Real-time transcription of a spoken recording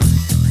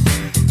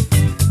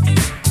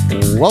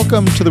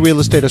Welcome to the Real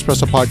Estate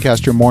Espresso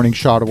Podcast, your morning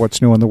shot of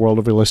what's new in the world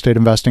of real estate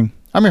investing.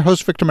 I'm your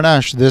host, Victor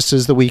Menashe. This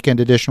is the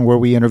weekend edition where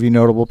we interview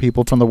notable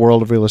people from the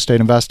world of real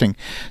estate investing.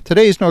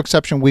 Today is no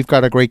exception. We've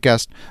got a great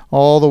guest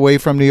all the way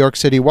from New York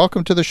City.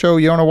 Welcome to the show,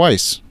 Yonah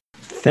Weiss.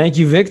 Thank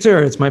you,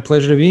 Victor. It's my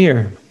pleasure to be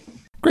here.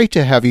 Great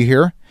to have you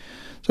here.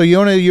 So,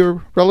 Yonah,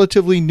 you're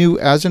relatively new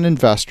as an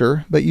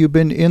investor, but you've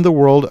been in the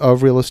world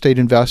of real estate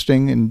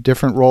investing in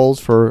different roles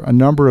for a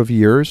number of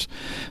years.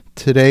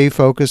 Today,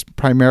 focused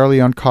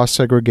primarily on cost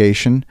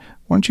segregation.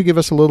 Why don't you give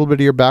us a little bit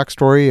of your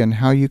backstory and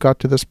how you got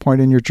to this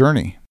point in your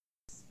journey?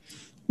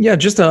 Yeah,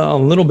 just a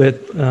little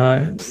bit.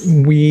 I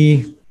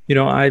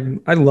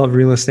love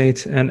real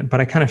estate,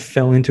 but I kind of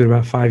fell into it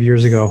about 5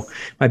 years ago.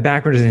 My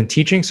background is in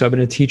teaching, so I've been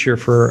a teacher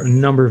for a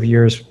number of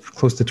years,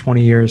 close to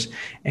 20 years.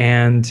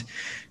 And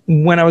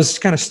when I was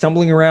kind of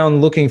stumbling around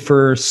looking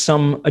for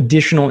some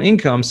additional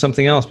income,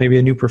 something else, maybe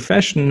a new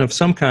profession of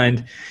some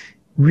kind,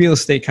 real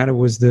estate kind of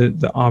was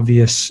the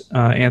obvious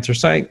answer.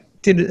 So I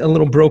did a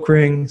little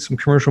brokering, some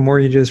commercial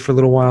mortgages for a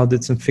little while,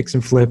 did some fix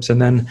and flips. And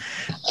then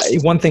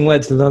one thing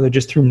led to the other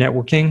just through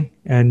networking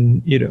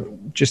and,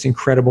 just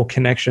incredible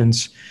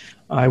connections.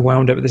 I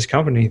wound up at this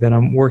company that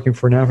I'm working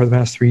for now for the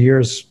past 3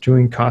 years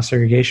doing cost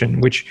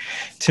segregation, which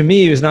to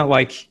me was not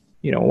like,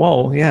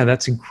 whoa, yeah,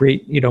 that's a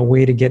great,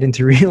 way to get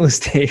into real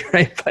estate,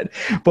 right?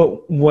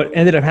 But what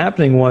ended up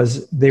happening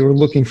was they were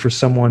looking for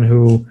someone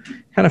who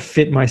kind of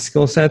fit my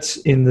skill sets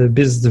in the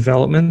business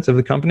development of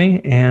the company.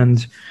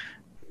 And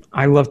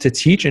I love to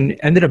teach, and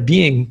ended up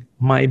being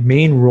my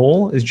main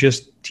role is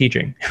just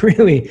teaching,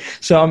 really.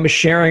 So I'm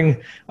sharing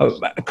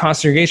a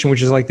cost segregation,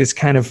 which is like this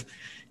kind of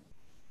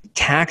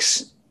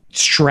tax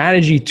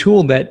strategy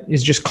tool that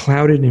is just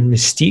clouded in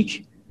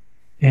mystique,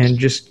 and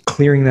just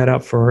clearing that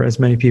up for as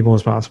many people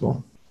as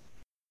possible.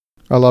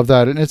 I love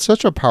that. And it's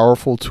such a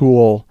powerful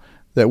tool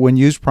that when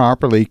used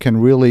properly can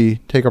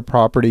really take a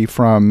property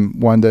from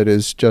one that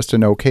is just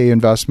an okay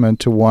investment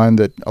to one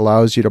that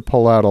allows you to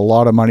pull out a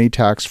lot of money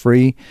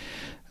tax-free.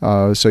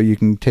 So you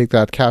can take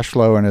that cash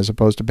flow, and as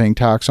opposed to paying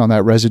tax on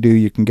that residue,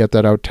 you can get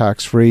that out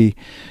tax-free.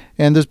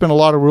 And there's been a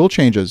lot of rule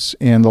changes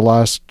in the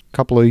last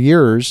couple of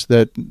years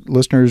that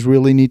listeners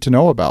really need to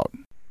know about.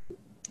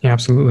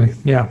 Absolutely.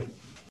 Yeah.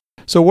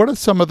 So what are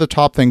some of the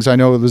top things? I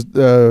know in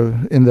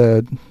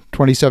the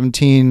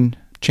 2017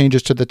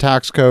 changes to the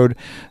tax code,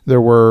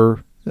 there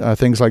were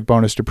things like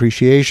bonus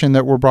depreciation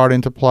that were brought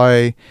into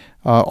play.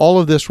 All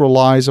of this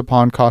relies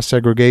upon cost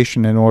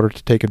segregation in order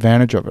to take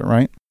advantage of it,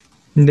 right?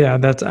 Yeah,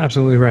 that's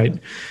absolutely right.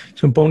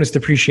 So bonus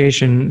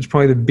depreciation is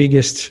probably the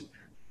biggest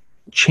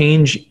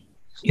change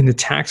in the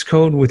tax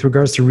code with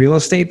regards to real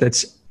estate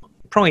that's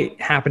probably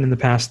happened in the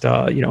past,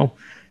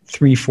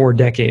 3-4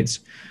 decades,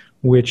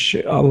 which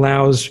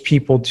allows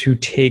people to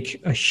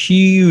take a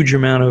huge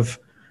amount of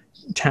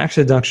tax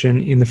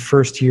deduction in the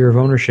first year of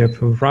ownership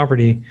of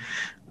property,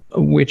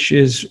 which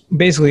is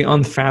basically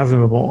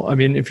unfathomable. I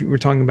mean, if we're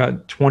talking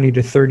about 20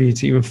 to 30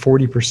 to even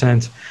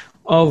 40%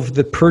 of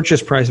the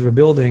purchase price of a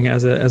building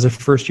as a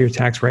first year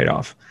tax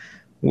write-off,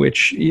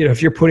 which,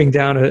 if you're putting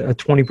down a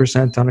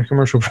 20% on a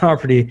commercial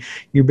property,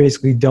 you're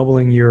basically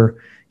doubling your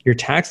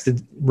tax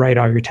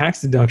write-off, your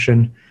tax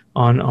deduction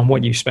on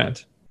what you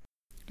spent.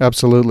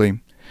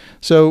 Absolutely.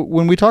 So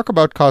when we talk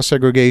about cost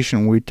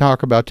segregation, we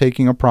talk about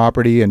taking a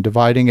property and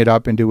dividing it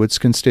up into its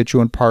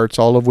constituent parts,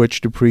 all of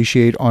which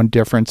depreciate on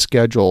different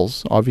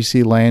schedules.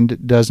 Obviously,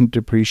 land doesn't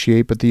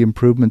depreciate, but the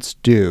improvements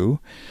do.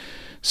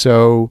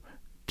 So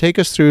take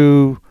us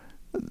through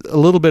a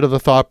little bit of the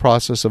thought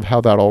process of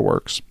how that all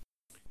works.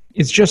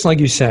 It's just like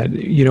you said,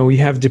 we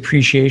have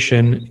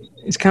depreciation.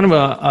 It's kind of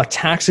a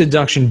tax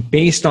deduction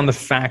based on the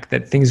fact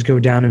that things go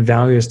down in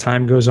value as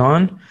time goes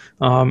on,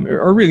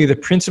 or really the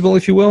principle,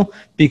 if you will,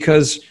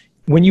 because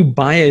when you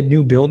buy a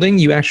new building,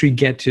 you actually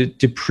get to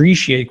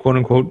depreciate, quote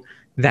unquote,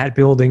 that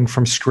building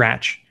from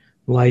scratch.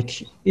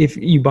 Like if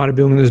you bought a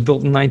building that was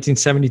built in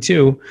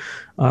 1972,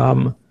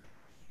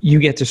 you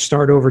get to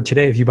start over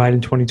today, if you buy it in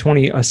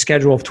 2020, a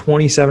schedule of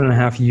 27 and a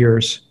half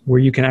years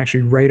where you can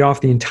actually write off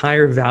the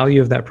entire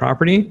value of that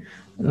property,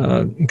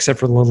 except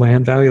for the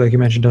land value, like you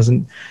mentioned,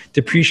 doesn't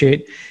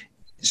depreciate.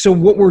 So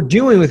what we're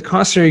doing with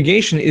cost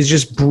segregation is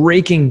just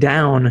breaking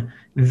down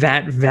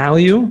that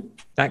value,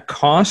 that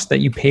cost that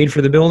you paid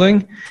for the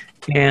building,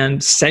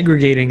 and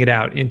segregating it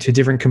out into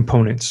different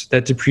components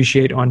that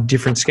depreciate on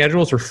different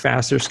schedules or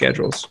faster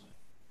schedules.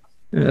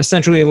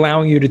 Essentially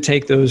allowing you to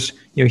take those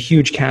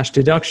huge cash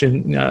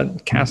deduction,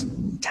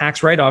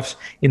 tax write-offs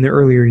in the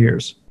earlier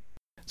years.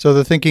 So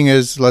the thinking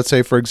is, let's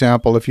say, for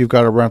example, if you've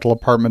got a rental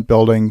apartment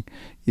building,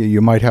 you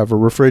might have a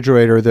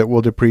refrigerator that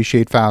will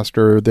depreciate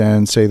faster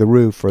than, say, the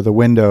roof or the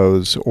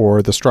windows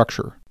or the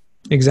structure.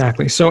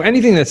 Exactly. So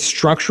anything that's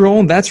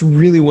structural, that's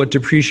really what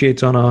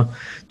depreciates on a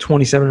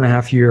 27 and a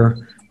half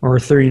year or a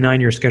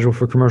 39-year schedule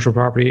for commercial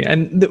property.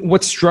 And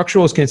what's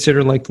structural is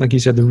considered, like you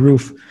said, the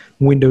roof,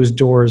 windows,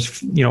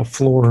 doors,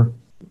 floor,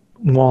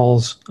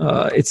 walls,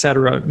 et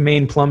cetera,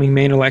 main plumbing,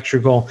 main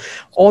electrical.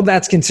 All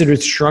that's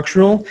considered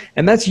structural,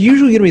 and that's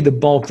usually going to be the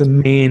bulk, the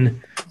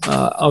main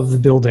of the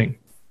building.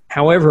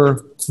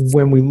 However,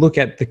 when we look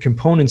at the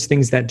components,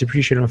 things that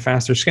depreciate on a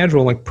faster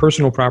schedule, like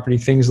personal property,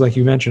 things like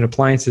you mentioned,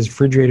 appliances,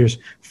 refrigerators,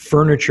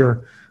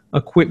 furniture,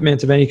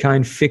 equipment of any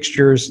kind,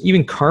 fixtures,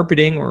 even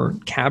carpeting or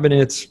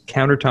cabinets,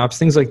 countertops,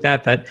 things like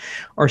that, that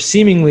are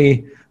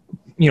seemingly,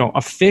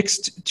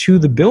 affixed to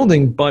the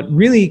building, but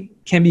really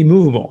can be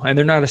movable, and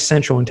they're not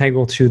essential,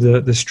 integral to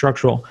the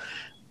structural.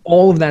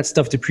 All of that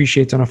stuff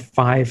depreciates on a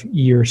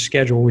 5-year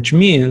schedule, which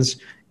means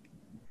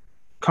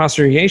cost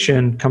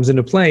segregation comes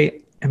into play.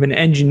 Have an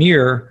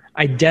engineer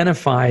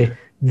identify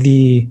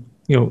the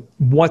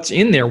what's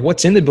in there,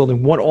 what's in the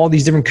building, what all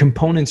these different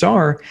components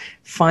are,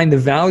 find the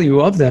value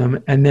of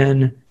them, and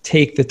then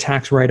take the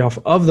tax write-off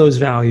of those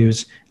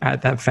values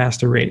at that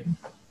faster rate.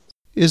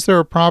 Is there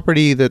a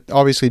property that,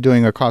 obviously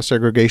doing a cost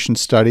segregation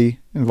study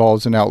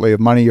involves an outlay of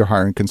money, you're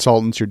hiring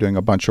consultants, you're doing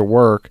a bunch of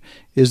work.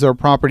 Is there a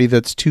property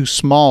that's too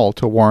small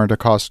to warrant a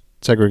cost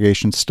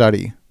segregation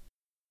study?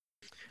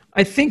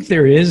 I think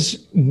there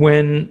is,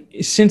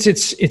 since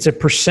it's a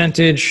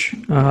percentage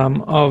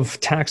of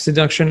tax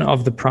deduction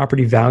of the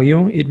property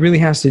value, it really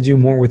has to do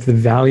more with the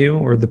value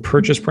or the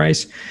purchase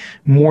price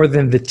more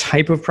than the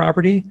type of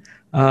property.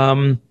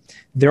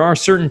 There are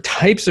certain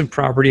types of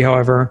property,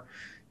 however,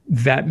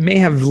 that may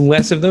have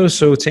less of those.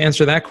 So to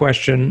answer that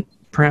question,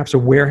 perhaps a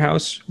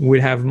warehouse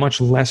would have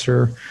much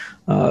lesser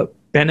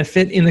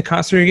benefit in the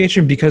cost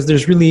segregation because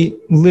there's really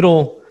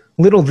little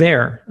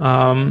there,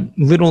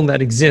 little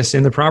that exists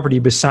in the property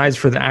besides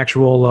for the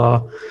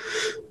actual,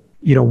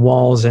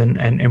 walls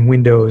and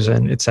windows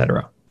and et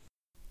cetera.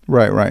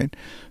 Right.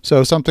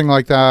 So something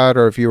like that,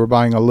 or if you were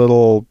buying a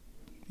little,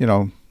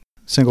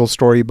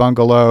 single-story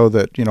bungalow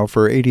that,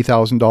 for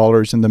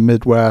 $80,000 in the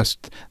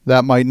Midwest,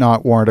 that might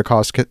not warrant a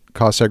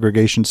cost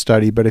segregation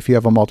study. But if you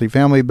have a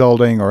multifamily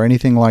building or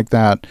anything like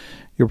that,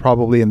 you're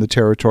probably in the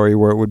territory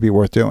where it would be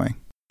worth doing.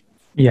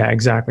 Yeah,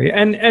 exactly.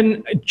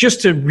 And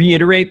just to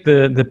reiterate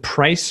the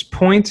price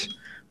point,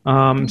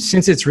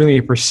 since it's really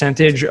a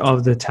percentage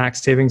of the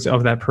tax savings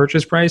of that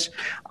purchase price,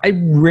 I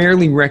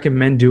rarely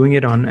recommend doing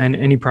it on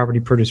any property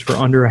purchase for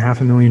under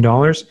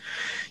 $500,000.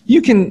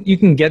 You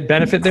can get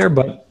benefit there,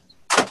 but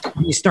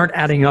when you start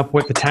adding up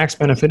what the tax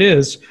benefit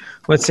is,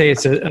 let's say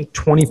it's a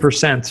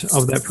 20%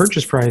 of that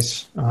purchase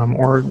price,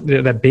 or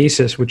that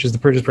basis, which is the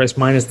purchase price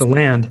minus the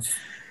land,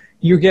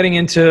 you're getting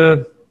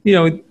into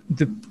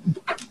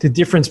the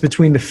difference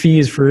between the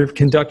fees for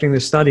conducting the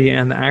study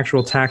and the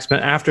actual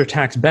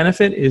after-tax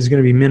benefit is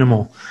going to be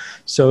minimal.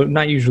 So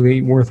not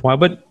usually worthwhile.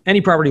 But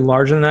any property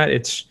larger than that,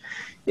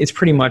 it's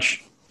pretty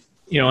much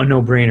a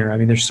no-brainer. I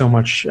mean, there's so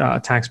much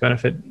tax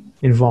benefit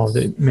involved.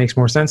 It makes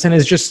more sense, and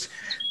it's just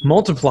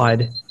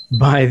multiplied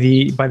by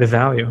the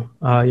value.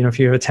 If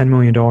you have a $10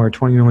 million,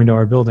 $20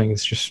 million building,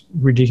 it's just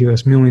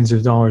ridiculous millions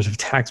of dollars of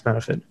tax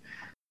benefit.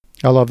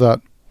 I love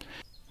that.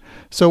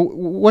 So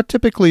what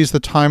typically is the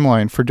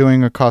timeline for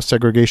doing a cost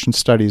segregation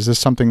study? Is this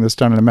something that's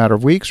done in a matter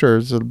of weeks, or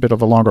is it a bit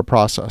of a longer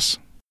process?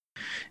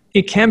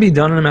 It can be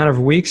done in a matter of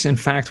weeks. In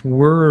fact,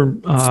 we're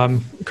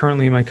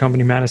currently in my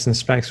company, Madison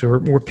Specs,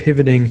 we're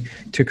pivoting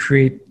to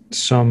create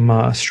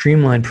some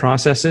streamlined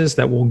processes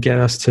that will get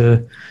us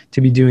to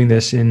be doing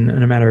this in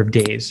a matter of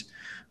days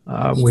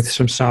with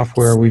some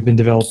software we've been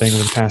developing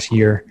over the past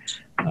year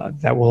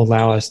that will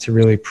allow us to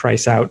really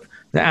price out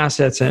the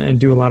assets and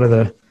do a lot of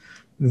the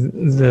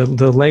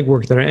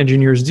legwork that our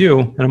engineers do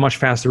at a much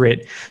faster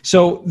rate.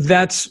 So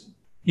that's,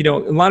 a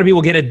lot of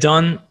people get it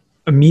done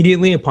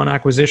immediately upon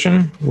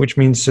acquisition, which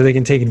means so they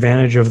can take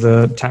advantage of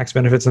the tax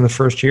benefits in the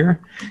first year.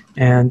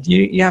 And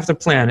you have to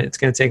plan. It's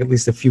going to take at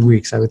least a few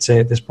weeks, I would say,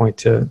 at this point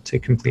to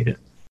complete it.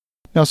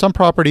 Now, some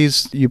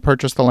properties, you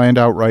purchase the land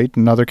outright.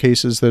 In other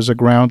cases, there's a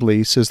ground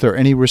lease. Is there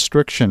any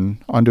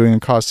restriction on doing a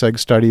cost seg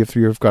study if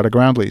you've got a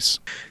ground lease?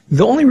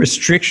 The only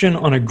restriction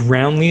on a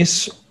ground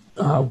lease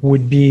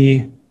would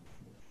be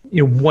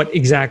what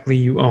exactly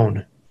you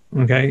own.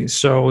 Okay.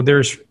 So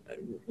there's,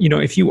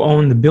 if you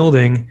own the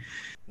building,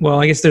 well,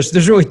 I guess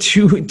there's really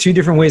two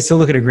different ways to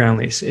look at a ground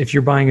lease. If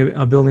you're buying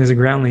a building as a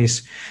ground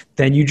lease,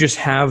 then you just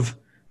have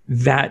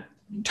that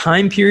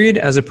time period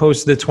as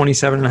opposed to the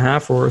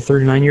 27.5 or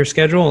 39-year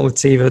schedule.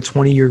 Let's say you have a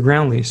 20-year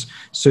ground lease.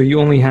 So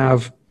you only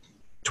have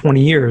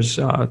 20 years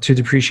to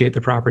depreciate the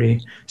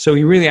property. So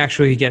you really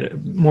actually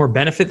get more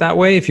benefit that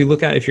way if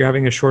you're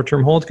having a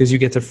short-term hold, because you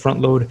get to front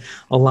load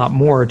a lot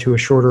more to a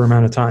shorter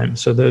amount of time.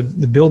 So the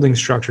building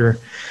structure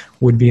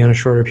would be on a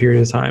shorter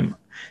period of time.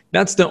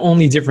 That's the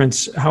only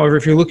difference. However,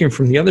 if you're looking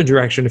from the other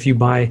direction, if you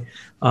buy,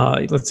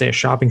 let's say, a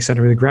shopping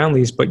center with a ground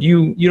lease, but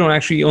you don't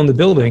actually own the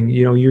building,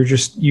 you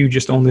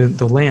just own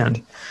the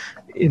land.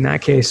 In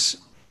that case,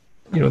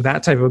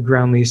 that type of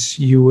ground lease,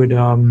 you would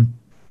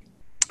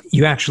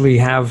you actually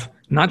have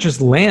not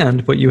just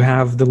land, but you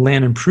have the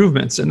land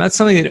improvements. And that's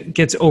something that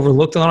gets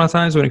overlooked a lot of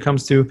times when it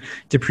comes to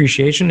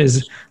depreciation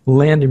is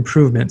land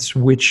improvements,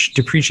 which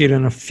depreciate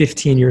on a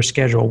 15-year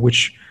schedule,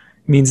 which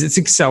means it's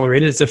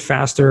accelerated. It's a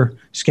faster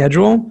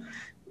schedule.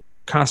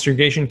 Cost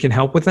segregation can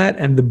help with that.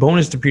 And the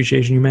bonus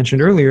depreciation you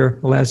mentioned earlier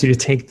allows you to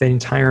take the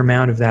entire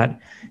amount of that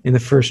in the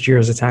first year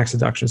as a tax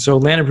deduction. So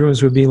land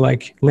improvements would be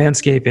like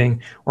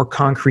landscaping or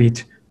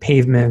concrete,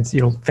 pavement,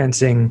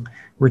 fencing,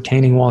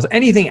 retaining walls,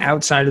 anything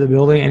outside of the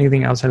building,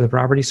 anything outside of the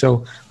property.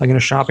 So like in a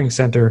shopping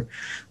center,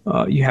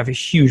 you have a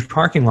huge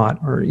parking lot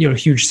or,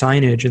 huge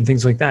signage and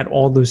things like that.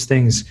 All those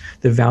things,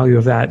 the value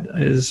of that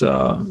is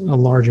a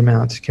large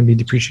amount, can be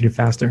depreciated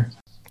faster.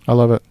 I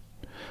love it.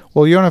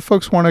 Well, Yonah, if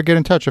folks want to get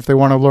in touch, if they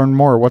want to learn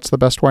more, what's the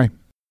best way?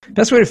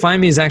 Best way to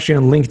find me is actually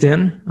on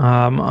LinkedIn.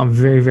 I'm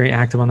very, very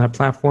active on that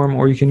platform,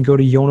 or you can go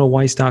to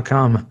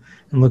yonahweiss.com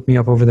and look me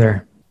up over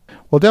there.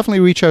 Well, definitely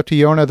reach out to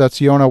Yonah. That's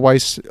Yonah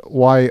Weiss,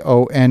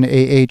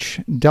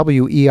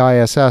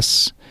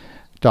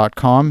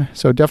 YONAHWEISS.com.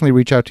 So definitely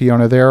reach out to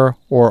Yonah there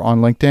or on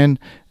LinkedIn.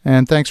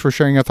 And thanks for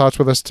sharing your thoughts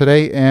with us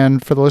today.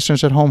 And for the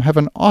listeners at home, have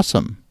an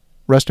awesome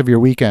rest of your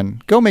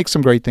weekend. Go make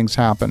some great things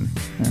happen.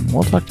 And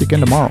we'll talk to you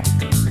again tomorrow.